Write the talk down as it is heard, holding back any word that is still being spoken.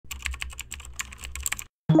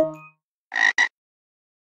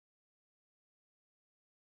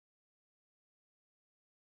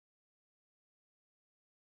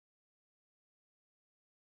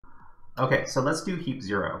Okay, so let's do heap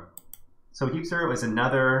 0. So heap 0 is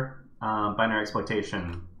another binary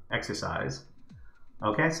exploitation exercise.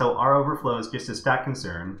 Okay, so our overflow is just a stack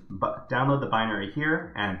concern, but download the binary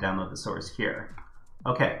here and download the source here.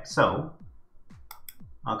 Okay, so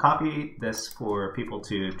I'll copy this for people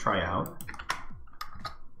to try out.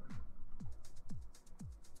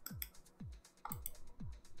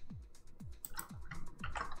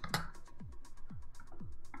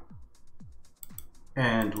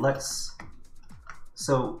 And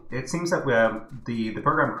so it seems that we have the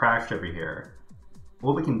program crashed over here.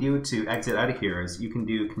 What we can do to exit out of here is you can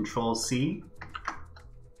do Control-C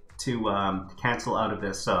to cancel out of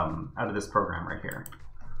this program right here.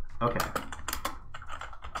 Okay.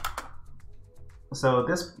 So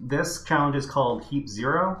this challenge is called heap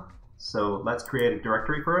 0. So let's create a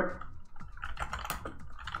directory for it.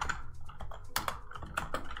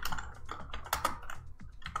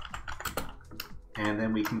 And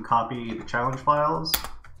then we can copy the challenge files.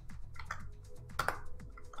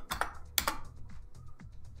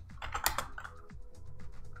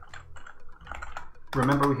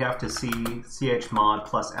 Remember, we have to see chmod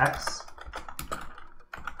plus x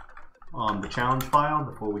on the challenge file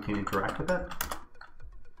before we can interact with it.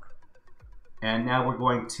 And now we're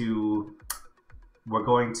going to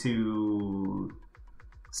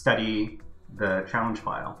study the challenge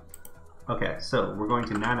file. Okay, so we're going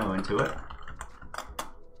to nano into it.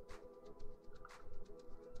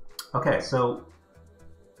 Okay, so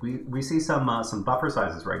we see some buffer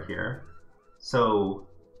sizes right here. So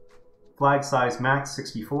flag size max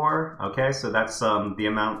 64. Okay, so that's the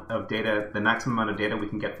amount of data, the maximum amount of data we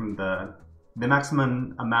can get from the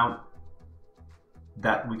maximum amount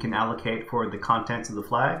that we can allocate for the contents of the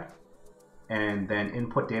flag. And then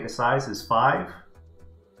input data size is 5.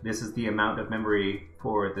 This is the amount of memory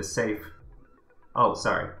for the safe. Oh,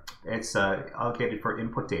 sorry, it's allocated for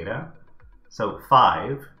input data. So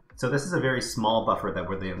 5. So this is a very small buffer that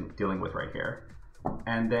we're dealing with right here.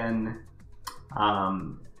 And then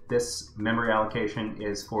this memory allocation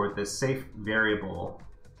is for the safe variable,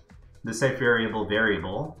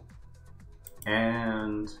 variable.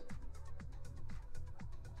 And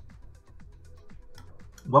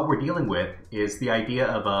what we're dealing with is the idea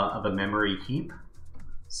of a memory heap.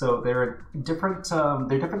 So there are different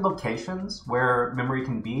locations where memory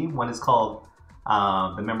can be. One is called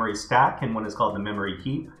the memory stack, and one is called the memory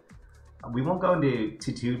heap. We won't go into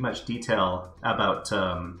too much detail about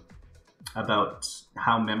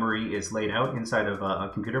how memory is laid out inside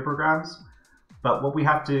of computer programs, but what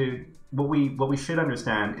we should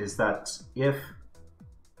understand is that if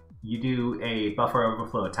you do a buffer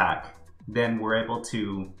overflow attack, then we're able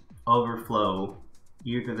to overflow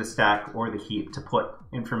either the stack or the heap to put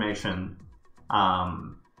information.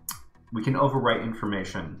 We can overwrite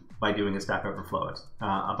information by doing a stack overflow,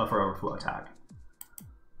 a buffer overflow attack.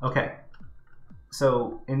 Okay,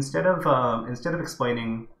 so instead of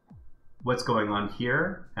explaining what's going on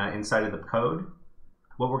here inside of the code,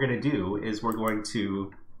 what we're going to do is we're going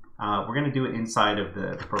to do it inside of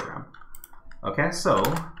the program. Okay, so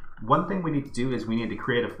one thing we need to do is we need to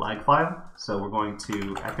create a flag file. So we're going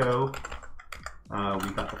to echo we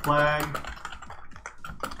got the flag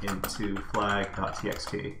into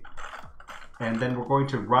flag.txt, and then we're going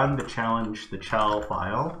to run the challenge, the chal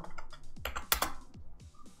file.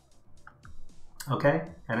 Okay,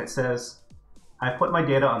 and it says, I put my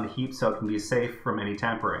data on the heap so it can be safe from any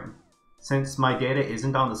tampering. Since my data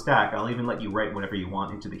isn't on the stack, I'll even let you write whatever you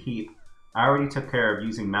want into the heap. I already took care of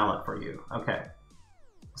using mallet for you. Okay,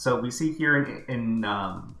 so we see here in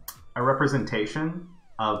a representation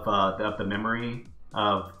of the memory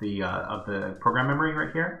of the program memory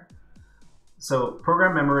right here. So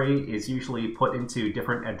program memory is usually put into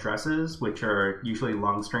different addresses, which are usually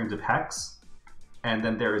long strings of hex, and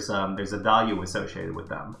then there's a value associated with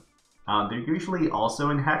them. They're usually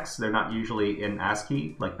also in hex. They're not usually in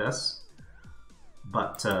ASCII like this.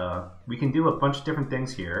 But we can do a bunch of different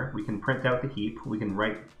things here. We can print out the heap. We can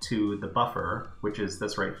write to the buffer, which is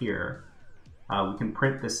this right here. We can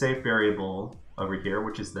print the safe variable over here,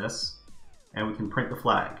 which is this. And we can print the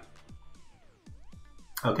flag.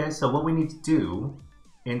 Okay, so what we need to do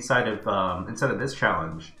inside of this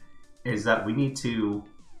challenge is that we need to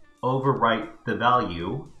overwrite the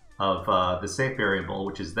value of the safe variable,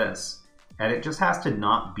 which is this. And it just has to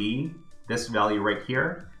not be this value right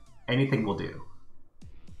here. Anything will do.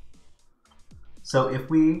 So if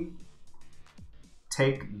we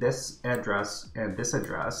take this address,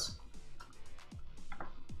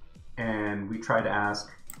 and we try to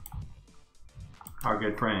ask our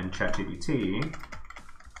good friend ChatGPT,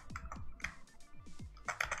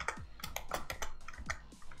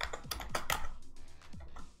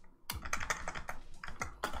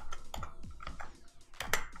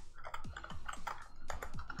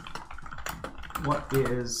 what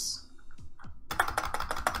is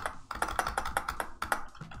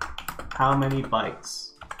how many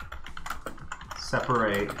bytes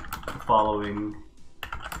separate the following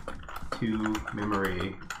two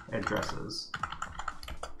memory addresses?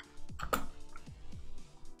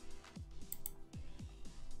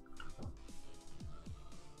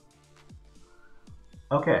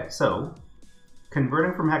 Okay, so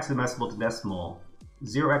converting from hexadecimal to decimal,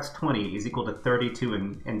 0x20 is equal to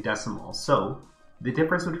 32 in decimal. So the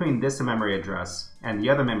difference between this memory address and the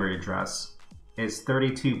other memory address is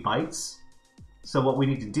 32 bytes. So what we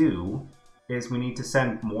need to do is we need to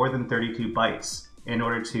send more than 32 bytes in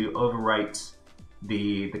order to overwrite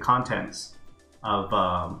the contents of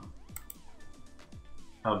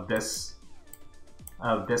this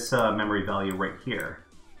memory value right here.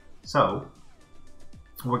 So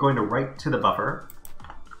we're going to write to the buffer,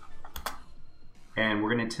 and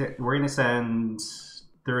we're going to send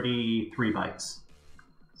 33 bytes.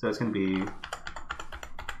 So it's going to be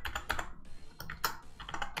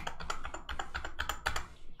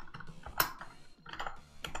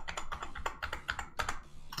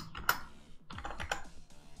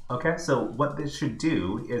okay. So what this should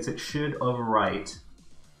do is it should overwrite,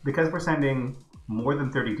 because we're sending more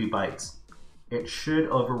than 32 bytes. It should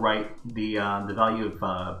overwrite the value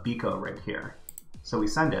of pico right here. So we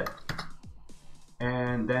send it,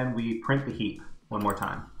 and then we print the heap one more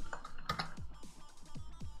time.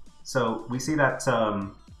 So we see that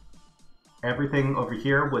everything over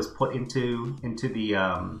here was put into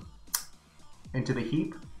the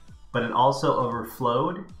heap, but it also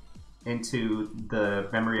overflowed into the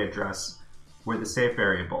memory address where the safe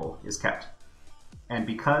variable is kept. And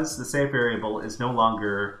because the safe variable is no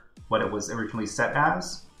longer what it was originally set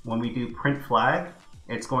as, when we do print flag,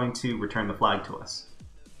 it's going to return the flag to us.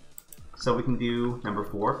 So we can do number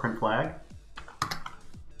 4, print flag,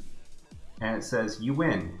 and it says, you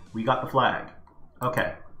win, we got the flag.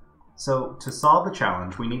 Okay, so to solve the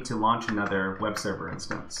challenge, we need to launch another web server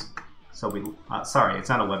instance. So we, sorry, it's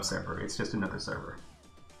not a web server, it's just another server.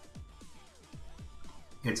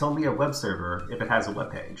 It's only a web server if it has a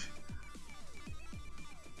web page.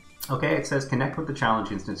 Okay, it says connect with the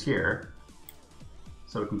challenge instance here.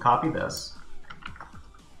 So we can copy this.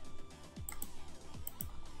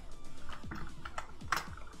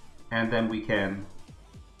 And then we can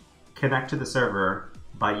connect to the server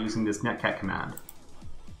by using this netcat command.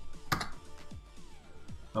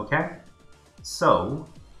 Okay, so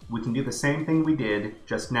we can do the same thing we did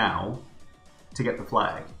just now to get the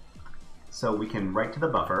flag. So we can write to the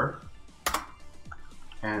buffer,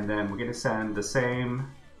 and then we're going to send the same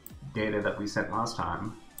data that we sent last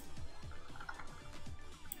time,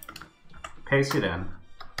 paste it in,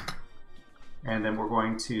 and then we're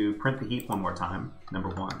going to print the heap one more time, number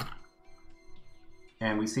 1.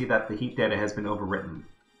 And we see that the heap data has been overwritten.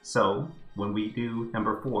 So when we do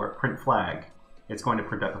number 4, print flag, it's going to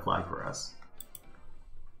print out the flag for us.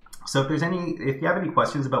 So if you have any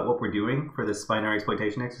questions about what we're doing for this binary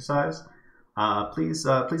exploitation exercise, please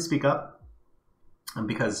speak up,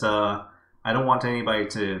 because I don't want anybody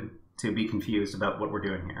to be confused about what we're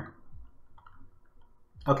doing here.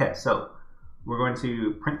 Okay, so we're going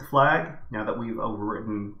to print the flag now that we've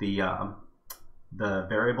overwritten the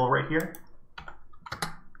variable right here.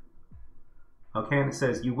 Okay, and it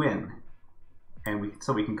says you win, and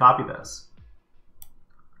so we can copy this.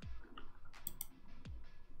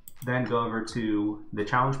 Then go over to the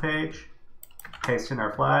challenge page, paste in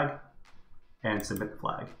our flag, and submit the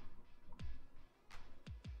flag.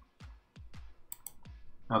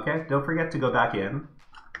 Okay, don't forget to go back in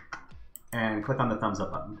and click on the thumbs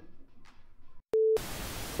up button.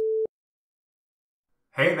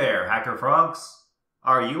 Hey there, HackerFrogs!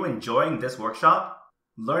 Are you enjoying this workshop?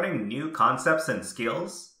 Learning new concepts and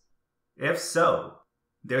skills? If so,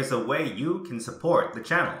 there's a way you can support the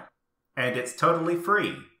channel, and it's totally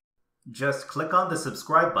free. Just click on the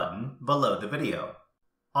subscribe button below the video.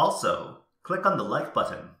 Also, click on the like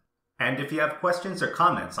button, and if you have questions or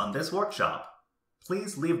comments on this workshop,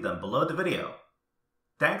 please leave them below the video.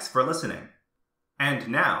 Thanks for listening. And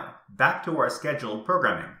now, back to our scheduled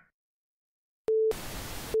programming.